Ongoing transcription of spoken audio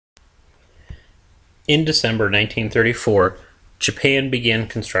In December 1934, Japan began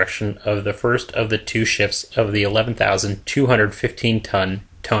construction of the first of the two ships of the 11,215-ton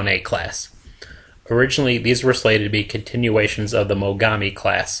Tone class. Originally, these were slated to be continuations of the Mogami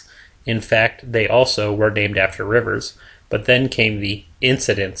class. In fact, they also were named after rivers, but then came the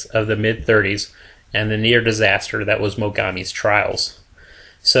incidents of the mid-30s and the near disaster that was Mogami's trials.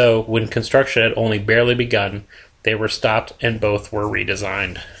 So, when construction had only barely begun, they were stopped and both were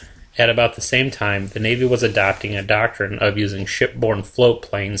redesigned. At about the same time, the Navy was adopting a doctrine of using shipborne float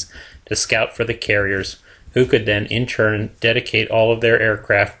planes to scout for the carriers, who could then in turn dedicate all of their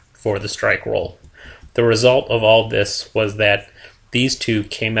aircraft for the strike role. The result of all this was that these two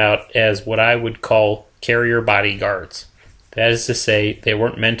came out as what I would call carrier bodyguards. That is to say, they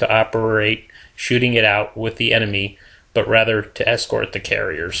weren't meant to operate shooting it out with the enemy, but rather to escort the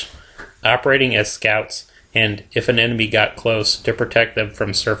carriers, operating as scouts, and if an enemy got close, to protect them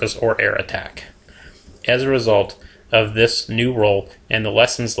from surface or air attack. As a result of this new role and the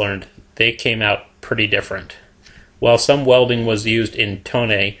lessons learned, they came out pretty different. While some welding was used in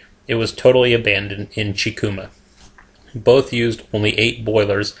Tone, it was totally abandoned in Chikuma. Both used only 8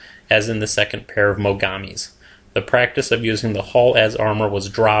 boilers, as in the second pair of Mogamis. The practice of using the hull as armor was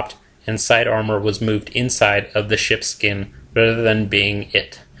dropped, and side armor was moved inside of the ship's skin rather than being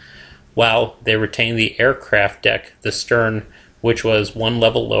it. While they retained the aircraft deck, the stern, which was one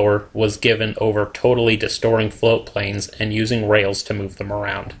level lower, was given over totally to storing float planes and using rails to move them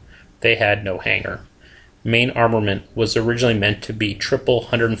around. They had no hangar. Main armament was originally meant to be triple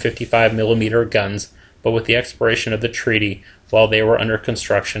 155mm guns, but with the expiration of the treaty, while they were under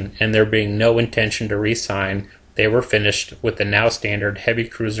construction and there being no intention to re-sign, they were finished with the now standard heavy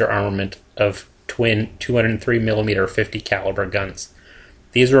cruiser armament of twin 203mm 50 caliber guns.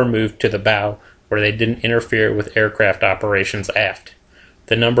 These were moved to the bow, where they didn't interfere with aircraft operations aft.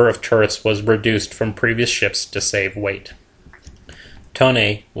 The number of turrets was reduced from previous ships to save weight.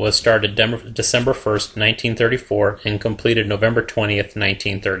 Tone was started December 1st, 1934, and completed November 20th,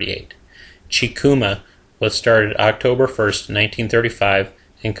 1938. Chikuma was started October 1st, 1935,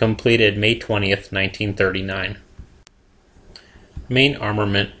 and completed May 20th, 1939. Main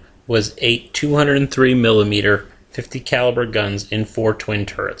armament was 8 203mm 50 caliber guns in 4 twin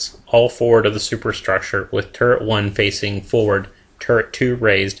turrets, all forward of the superstructure, with turret 1 facing forward, turret 2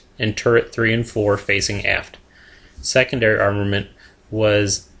 raised, and turret 3 and 4 facing aft. Secondary armament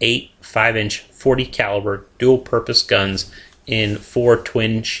was 8 5-inch 40 caliber dual-purpose guns in 4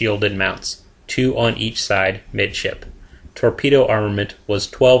 twin shielded mounts, 2 on each side midship. Torpedo armament was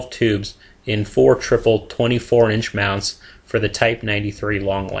 12 tubes in 4 triple 24-inch mounts for the Type 93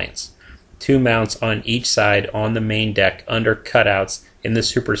 long lengths. 2 mounts on each side on the main deck under cutouts in the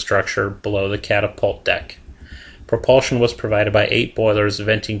superstructure below the catapult deck. Propulsion was provided by 8 boilers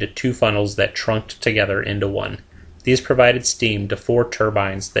venting to 2 funnels that trunked together into one. These provided steam to 4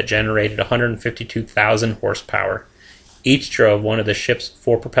 turbines that generated 152,000 horsepower. Each drove one of the ship's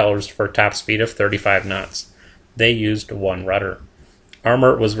 4 propellers for a top speed of 35 knots. They used 1 rudder.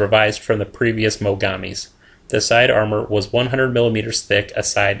 Armor was revised from the previous Mogamis. The side armor was 100mm thick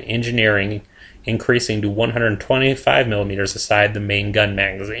aside engineering, increasing to 125mm aside the main gun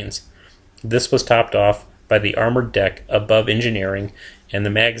magazines. This was topped off by the armored deck above engineering and the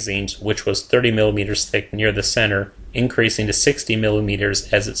magazines, which was 30mm thick near the center, increasing to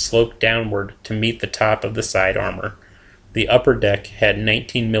 60mm as it sloped downward to meet the top of the side armor. The upper deck had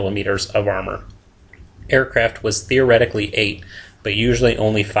 19mm of armor. Aircraft was theoretically 8, but usually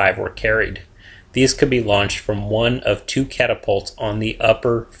only 5 were carried. These could be launched from one of 2 catapults on the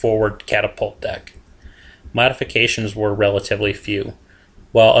upper forward catapult deck. Modifications were relatively few.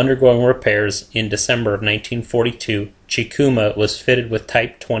 While undergoing repairs in December of 1942, Chikuma was fitted with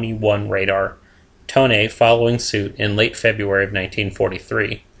Type 21 radar, Tone following suit in late February of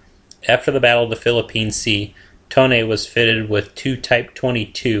 1943. After the Battle of the Philippine Sea, Tone was fitted with 2 Type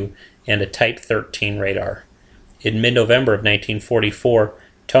 22 and a Type 13 radar. In mid-November of 1944,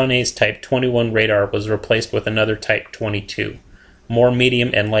 Tone's Type 21 radar was replaced with another Type 22. More medium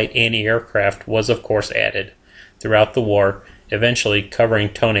and light anti-aircraft was of course added throughout the war, eventually covering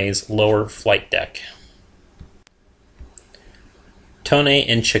Tone's lower flight deck. Tone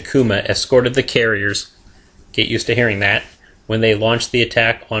and Chikuma escorted the carriers, get used to hearing that, when they launched the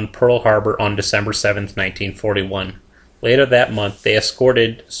attack on Pearl Harbor on December 7, 1941. Later that month, they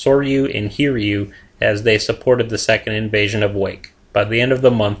escorted Soryu and Hiryu as they supported the second invasion of Wake. By the end of the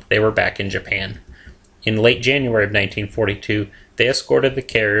month, they were back in Japan. In late January of 1942, they escorted the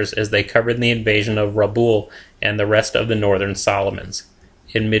carriers as they covered the invasion of Rabaul and the rest of the Northern Solomons.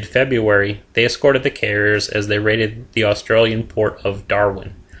 In mid-February, they escorted the carriers as they raided the Australian port of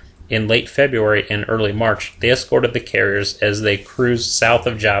Darwin. In late February and early March, they escorted the carriers as they cruised south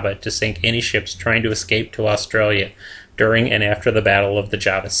of Java to sink any ships trying to escape to Australia during and after the Battle of the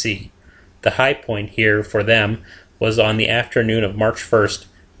Java Sea. The high point here for them was on the afternoon of March 1st,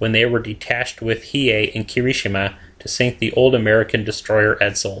 when they were detached with Hiei and Kirishima to sink the old American destroyer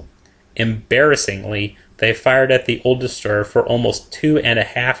Edsel. Embarrassingly, they fired at the old destroyer for almost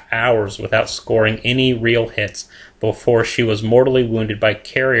 2.5 hours without scoring any real hits before she was mortally wounded by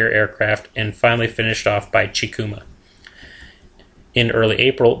carrier aircraft and finally finished off by Chikuma. In early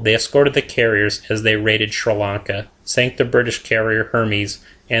April, they escorted the carriers as they raided Sri Lanka, sank the British carrier Hermes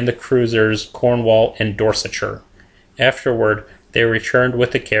and the cruisers Cornwall and Dorsetshire. Afterward, they returned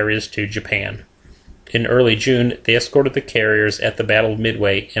with the carriers to Japan. In early June, they escorted the carriers at the Battle of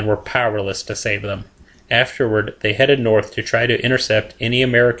Midway and were powerless to save them. Afterward, they headed north to try to intercept any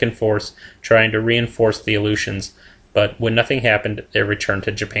American force trying to reinforce the Aleutians, but when nothing happened, they returned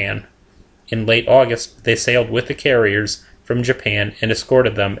to Japan. In late August, they sailed with the carriers from Japan and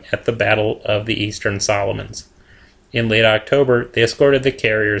escorted them at the Battle of the Eastern Solomons. In late October, they escorted the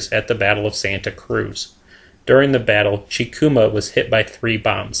carriers at the Battle of Santa Cruz. During the battle, Chikuma was hit by 3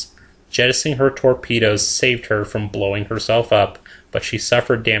 bombs. Jettisoning her torpedoes saved her from blowing herself up, but she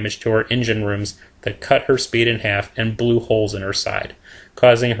suffered damage to her engine rooms that cut her speed in half and blew holes in her side,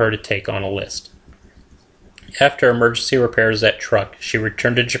 causing her to take on a list. After emergency repairs at Truk, she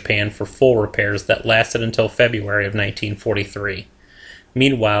returned to Japan for full repairs that lasted until February of 1943.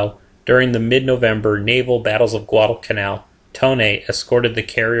 Meanwhile, during the mid-November naval battles of Guadalcanal, Tone escorted the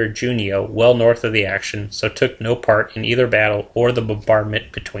carrier Junio well north of the action, so took no part in either battle or the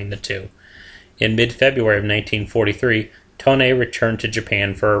bombardment between the two. In mid-February of 1943, Tone returned to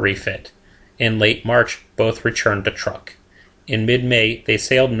Japan for a refit. In late March, both returned to Truk. In mid-May, they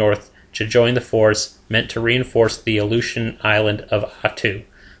sailed north to join the force meant to reinforce the Aleutian island of Attu,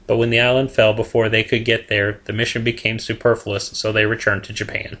 but when the island fell before they could get there, the mission became superfluous, so they returned to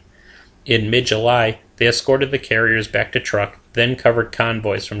Japan. In mid-July, they escorted the carriers back to Truk, then covered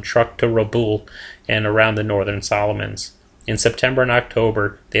convoys from Truk to Rabaul and around the northern Solomons. In September and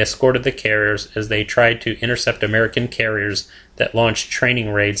October, they escorted the carriers as they tried to intercept American carriers that launched training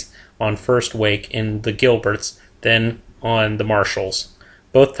raids on First Wake in the Gilberts, then on the Marshalls.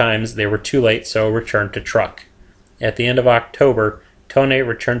 Both times they were too late, so returned to Truk. At the end of October, Tone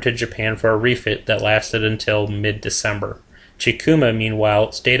returned to Japan for a refit that lasted until mid-December. Chikuma,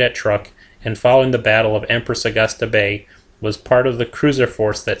 meanwhile, stayed at Truk, and following the Battle of Empress Augusta Bay, was part of the cruiser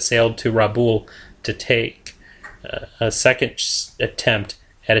force that sailed to Rabaul to take a second attempt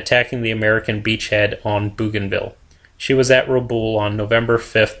at attacking the American beachhead on Bougainville. She was at Rabaul on November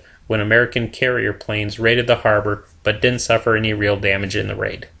 5th when American carrier planes raided the harbor but didn't suffer any real damage in the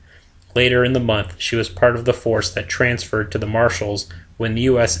raid. Later in the month, she was part of the force that transferred to the Marshalls when the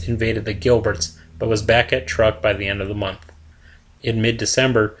U.S. invaded the Gilberts, but was back at Truk by the end of the month. In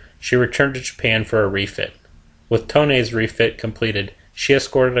mid-December, she returned to Japan for a refit. With Tone's refit completed, she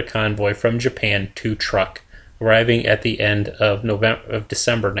escorted a convoy from Japan to Truk, arriving at the end of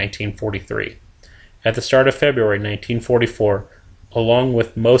December 1943. At the start of February 1944, along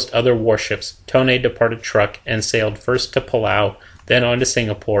with most other warships, Tone departed Truk and sailed first to Palau, then on to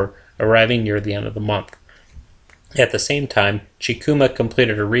Singapore, arriving near the end of the month. At the same time, Chikuma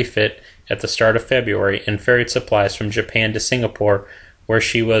completed a refit at the start of February and ferried supplies from Japan to Singapore, where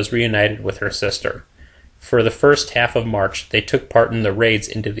she was reunited with her sister. For the first half of March, they took part in the raids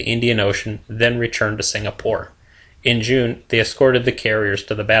into the Indian Ocean, then returned to Singapore. In June, they escorted the carriers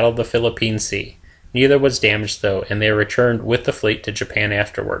to the Battle of the Philippine Sea. Neither was damaged, though, and they returned with the fleet to Japan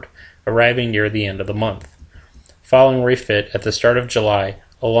afterward, arriving near the end of the month. Following refit at the start of July,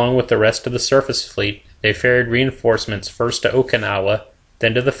 along with the rest of the surface fleet, they ferried reinforcements first to Okinawa,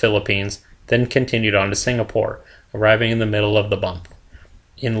 then to the Philippines, then continued on to Singapore, arriving in the middle of the month.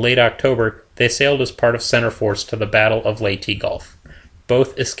 In late October, they sailed as part of Center Force to the Battle of Leyte Gulf.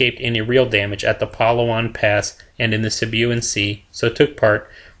 Both escaped any real damage at the Palawan Pass and in the Sibuyan Sea, so took part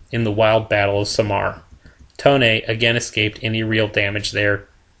in the wild Battle of Samar. Tone again escaped any real damage there,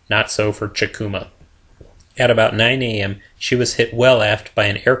 not so for Chikuma. At about 9 a.m., she was hit well aft by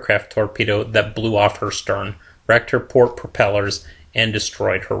an aircraft torpedo that blew off her stern, wrecked her port propellers, and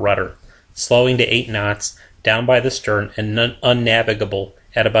destroyed her rudder. Slowing to 8 knots, down by the stern and unnavigable,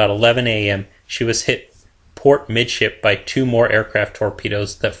 at about 11 a.m., she was hit port midship by 2 more aircraft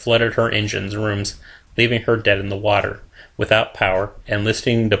torpedoes that flooded her engine's rooms, leaving her dead in the water, without power, and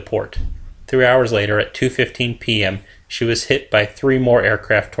listing to port. 3 hours later, at 2:15 p.m., she was hit by 3 more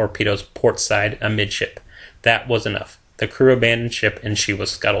aircraft torpedoes port side amidship. That was enough. The crew abandoned ship and she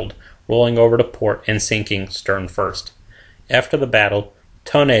was scuttled, rolling over to port and sinking stern first. After the battle,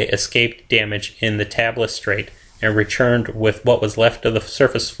 Tone escaped damage in the Tabla Strait and returned with what was left of the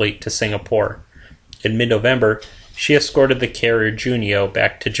surface fleet to Singapore. In mid-November, she escorted the carrier Junio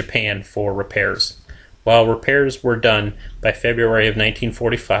back to Japan for repairs. While repairs were done by February of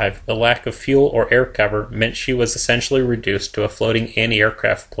 1945, the lack of fuel or air cover meant she was essentially reduced to a floating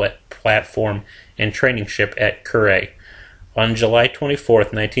anti-aircraft platform and training ship at Kure. On July 24,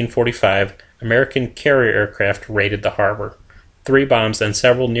 1945, American carrier aircraft raided the harbor. 3 bombs and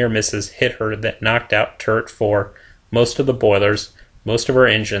several near misses hit her that knocked out Turret 4, most of the boilers, most of her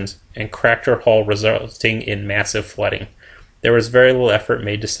engines, and cracked her hull, resulting in massive flooding. There was very little effort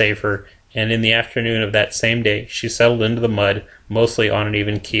made to save her, and in the afternoon of that same day she settled into the mud, mostly on an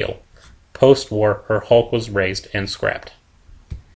even keel. Post-war, her hulk was raised and scrapped.